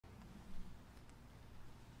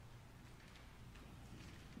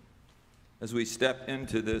As we step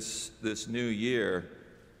into this new year,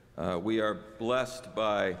 we are blessed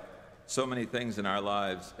by so many things in our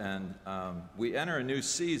lives, and we enter a new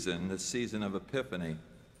season, the season of Epiphany.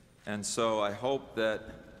 And so I hope that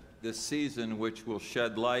this season, which will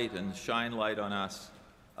shed light and shine light on us,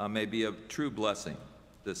 may be a true blessing,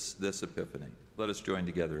 this Epiphany. Let us join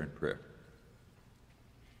together in prayer.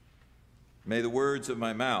 May the words of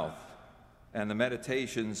my mouth and the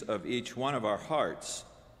meditations of each one of our hearts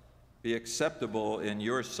be acceptable in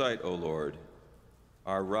your sight, O Lord,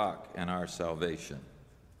 our rock and our salvation.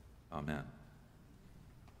 Amen.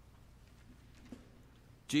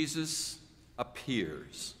 Jesus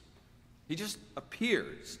appears. He just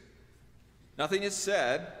appears. Nothing is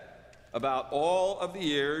said about all of the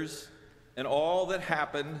years and all that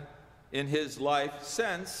happened in his life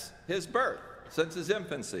since his birth, since his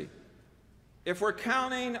infancy. If we're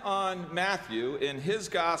counting on Matthew in his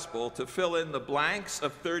gospel to fill in the blanks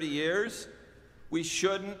of 30 years, we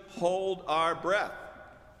shouldn't hold our breath.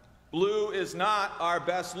 Blue is not our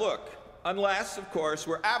best look, unless, of course,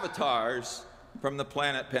 we're avatars from the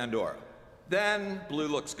planet Pandora. Then blue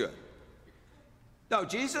looks good. No,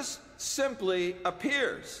 Jesus simply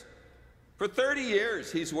appears. For 30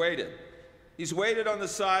 years, he's waited. He's waited on the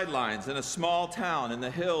sidelines in a small town in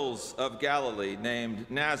the hills of Galilee named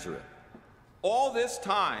Nazareth. All this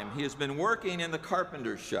time, he has been working in the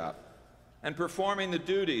carpenter's shop and performing the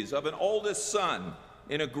duties of an oldest son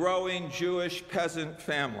in a growing Jewish peasant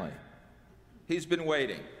family. He's been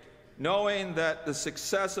waiting, knowing that the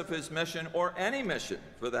success of his mission, or any mission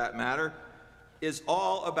for that matter, is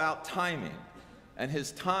all about timing, and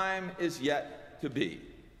his time is yet to be.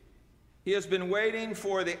 He has been waiting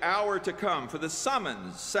for the hour to come, for the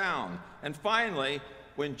summons sound, and finally,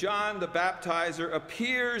 when John the Baptizer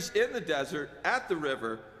appears in the desert at the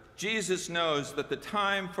river, Jesus knows that the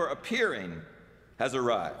time for appearing has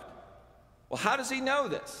arrived. Well, how does he know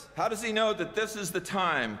this? How does he know that this is the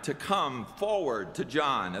time to come forward to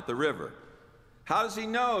John at the river? How does he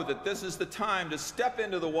know that this is the time to step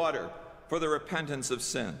into the water for the repentance of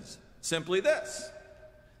sins? Simply this: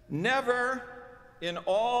 never in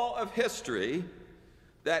all of history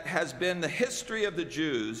that has been the history of the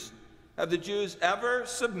Jews have the Jews ever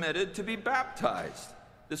submitted to be baptized.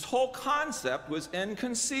 This whole concept was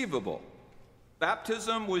inconceivable.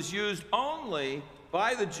 Baptism was used only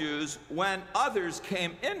by the Jews when others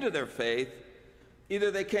came into their faith.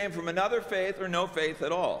 Either they came from another faith or no faith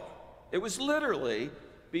at all. It was literally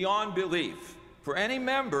beyond belief for any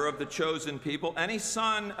member of the chosen people, any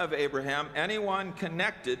son of Abraham, anyone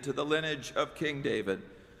connected to the lineage of King David,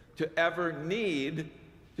 to ever need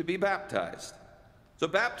to be baptized. So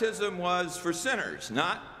baptism was for sinners,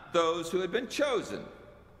 not those who had been chosen.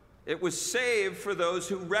 It was saved for those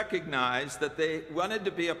who recognized that they wanted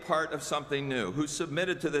to be a part of something new, who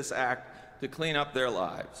submitted to this act to clean up their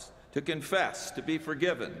lives, to confess, to be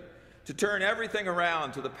forgiven, to turn everything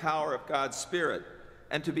around to the power of God's Spirit,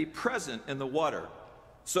 and to be present in the water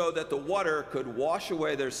so that the water could wash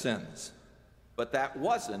away their sins. But that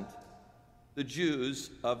wasn't the Jews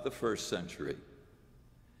of the first century.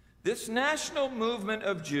 This national movement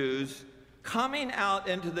of Jews coming out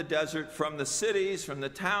into the desert from the cities, from the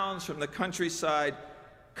towns, from the countryside,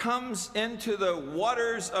 comes into the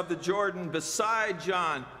waters of the Jordan beside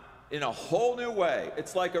John in a whole new way.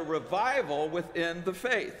 It's like a revival within the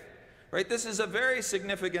faith, right? This is a very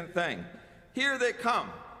significant thing. Here they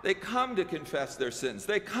come. They come to confess their sins.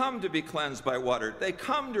 They come to be cleansed by water. They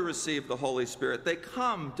come to receive the Holy Spirit. They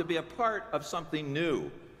come to be a part of something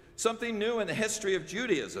new in the history of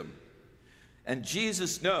Judaism. And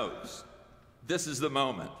Jesus knows this is the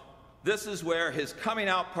moment. This is where his coming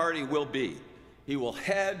out party will be. He will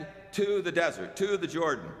head to the desert, to the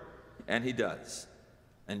Jordan, and he does.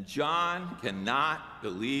 And John cannot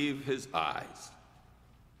believe his eyes.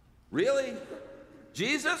 Really?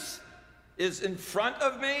 Jesus is in front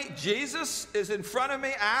of me? Jesus is in front of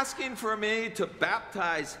me asking for me to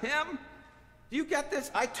baptize him? Do you get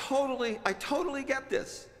this? I totally get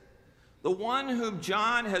this. The one whom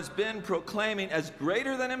John has been proclaiming as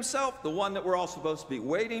greater than himself, the one that we're all supposed to be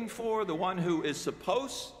waiting for, the one who is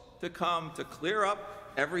supposed to come to clear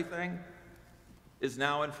up everything, is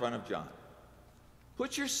now in front of John.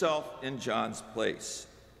 Put yourself in John's place.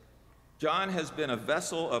 John has been a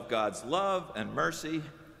vessel of God's love and mercy.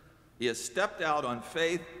 He has stepped out on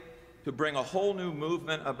faith to bring a whole new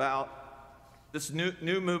movement about, this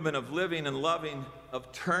new movement of living and loving,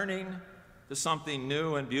 of turning to something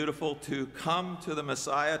new and beautiful, to come to the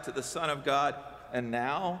Messiah, to the Son of God. And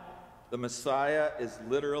now the Messiah is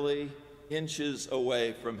literally inches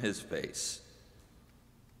away from his face.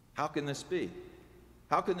 How can this be?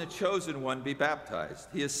 How can the chosen one be baptized?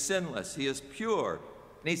 He is sinless, he is pure,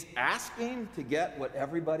 and he's asking to get what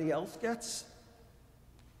everybody else gets?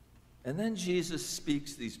 And then Jesus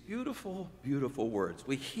speaks these beautiful, beautiful words.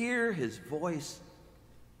 We hear his voice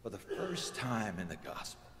for the first time in the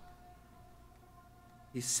gospel.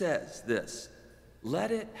 He says this,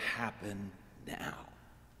 "Let it happen now.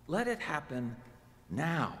 Let it happen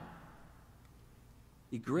now."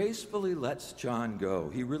 He gracefully lets John go.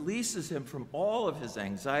 He releases him from all of his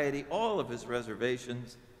anxiety, all of his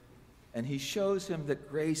reservations, and he shows him that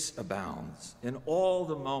grace abounds in all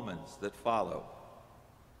the moments that follow.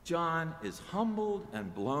 John is humbled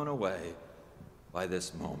and blown away by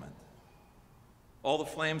this moment. All the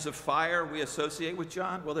flames of fire we associate with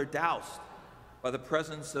John, well, they're doused by the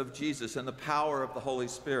presence of Jesus and the power of the Holy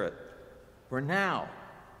Spirit. For now,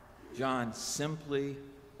 John simply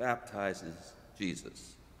baptizes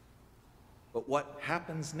Jesus. But what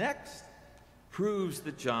happens next proves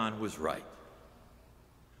that John was right.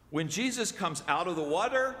 When Jesus comes out of the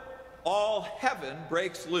water, all heaven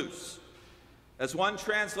breaks loose. As one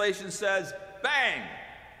translation says, bang!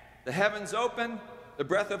 The heavens open, the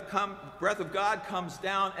breath of God comes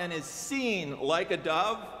down and is seen like a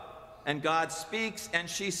dove, and God speaks, and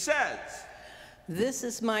she says, "This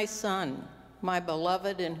is my son, my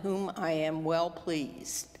beloved, in whom I am well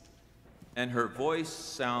pleased." And her voice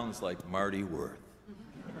sounds like Marty Worth.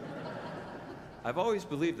 I've always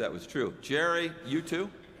believed that was true. Jerry, you too?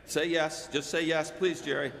 Say yes. Just say yes, please,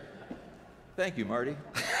 Jerry. Thank you, Marty.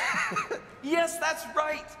 Yes, that's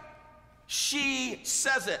right. She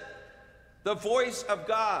says it. The voice of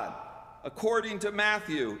God, according to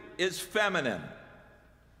Matthew, is feminine.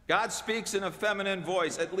 God speaks in a feminine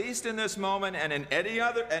voice, at least in this moment and in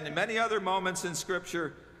many other moments in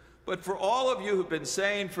Scripture. But for all of you who've been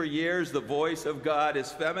saying for years the voice of God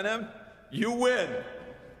is feminine, you win.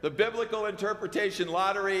 The biblical interpretation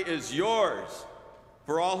lottery is yours.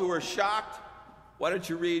 For all who are shocked, why don't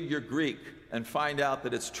you read your Greek and find out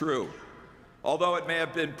that it's true? Although it may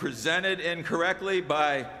have been presented incorrectly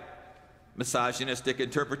by misogynistic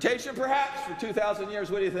interpretation, perhaps, for 2,000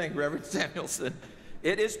 years. What do you think, Reverend Samuelson?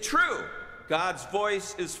 It is true. God's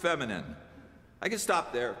voice is feminine. I can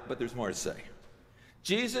stop there, but there's more to say.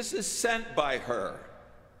 Jesus is sent by her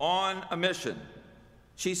on a mission.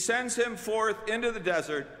 She sends him forth into the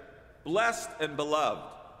desert, blessed and beloved,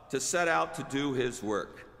 to set out to do his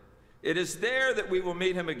work. It is there that we will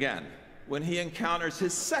meet him again, when he encounters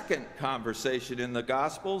his second conversation in the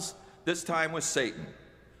Gospels, this time with Satan.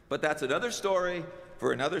 But that's another story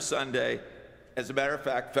for another Sunday. As a matter of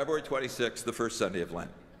fact, February 26th, the first Sunday of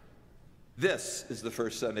Lent. This is the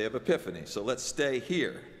first Sunday of Epiphany, so let's stay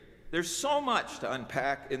here. There's so much to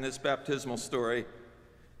unpack in this baptismal story.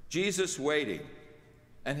 Jesus waiting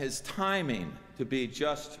and his timing to be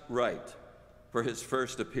just right for his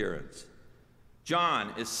first appearance.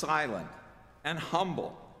 John is silent and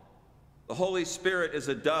humble. The Holy Spirit is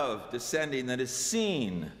a dove descending that is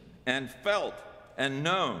seen and felt and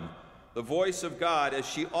known. The voice of God as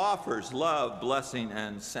she offers love, blessing,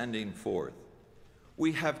 and sending forth.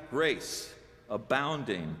 We have grace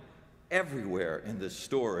abounding everywhere in this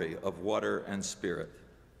story of water and spirit.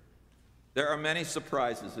 There are many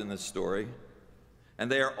surprises in this story,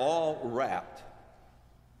 and they are all wrapped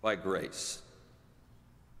by grace.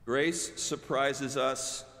 Grace surprises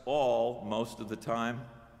us all most of the time.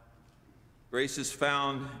 Grace is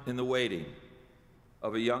found in the waiting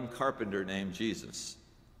of a young carpenter named Jesus,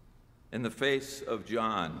 in the face of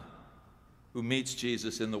John, who meets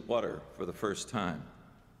Jesus in the water for the first time.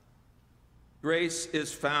 Grace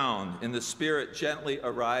is found in the Spirit gently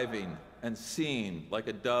arriving and seen like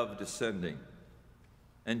a dove descending,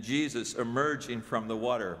 and Jesus emerging from the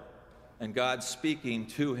water and God speaking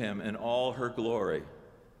to him in all her glory.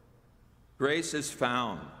 Grace is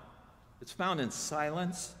found. It's found in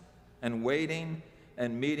silence and waiting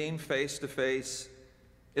and meeting face to face,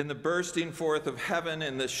 in the bursting forth of heaven,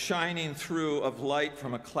 in the shining through of light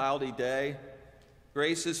from a cloudy day.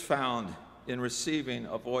 Grace is found in receiving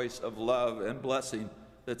a voice of love and blessing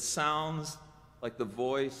that sounds like the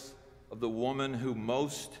voice of the woman who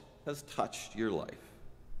most has touched your life.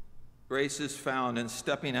 Grace is found in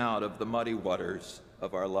stepping out of the muddy waters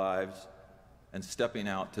of our lives and stepping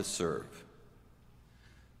out to serve.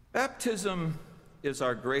 Baptism is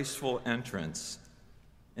our graceful entrance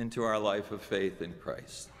into our life of faith in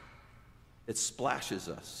Christ. It splashes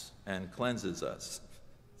us and cleanses us.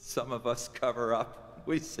 Some of us cover up.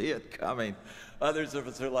 We see it coming. Others of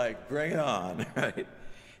us are like, bring it on, right?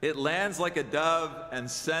 It lands like a dove and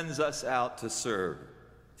sends us out to serve.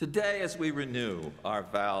 Today, as we renew our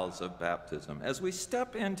vows of baptism, as we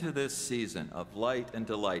step into this season of light and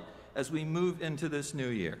delight, as we move into this new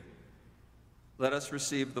year, let us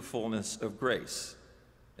receive the fullness of grace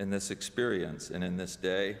in this experience and in this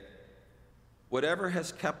day. Whatever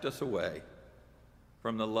has kept us away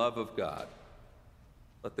from the love of God,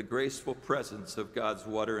 let the graceful presence of God's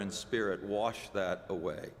water and Spirit wash that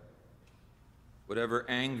away. Whatever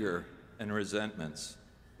anger and resentments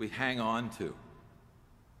we hang on to,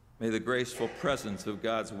 may the graceful presence of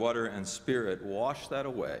God's water and Spirit wash that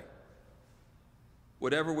away.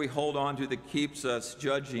 Whatever we hold on to that keeps us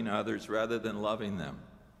judging others rather than loving them,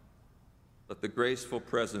 let the graceful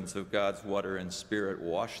presence of God's water and Spirit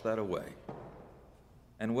wash that away.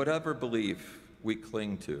 And whatever belief we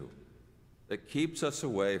cling to that keeps us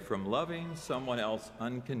away from loving someone else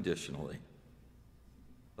unconditionally,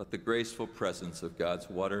 let the graceful presence of God's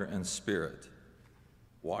water and Spirit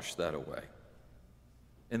wash that away.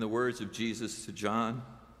 In the words of Jesus to John,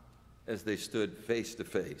 as they stood face to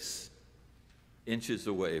face, inches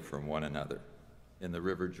away from one another in the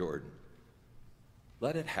River Jordan,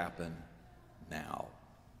 let it happen now.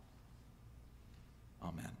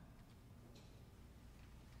 Amen.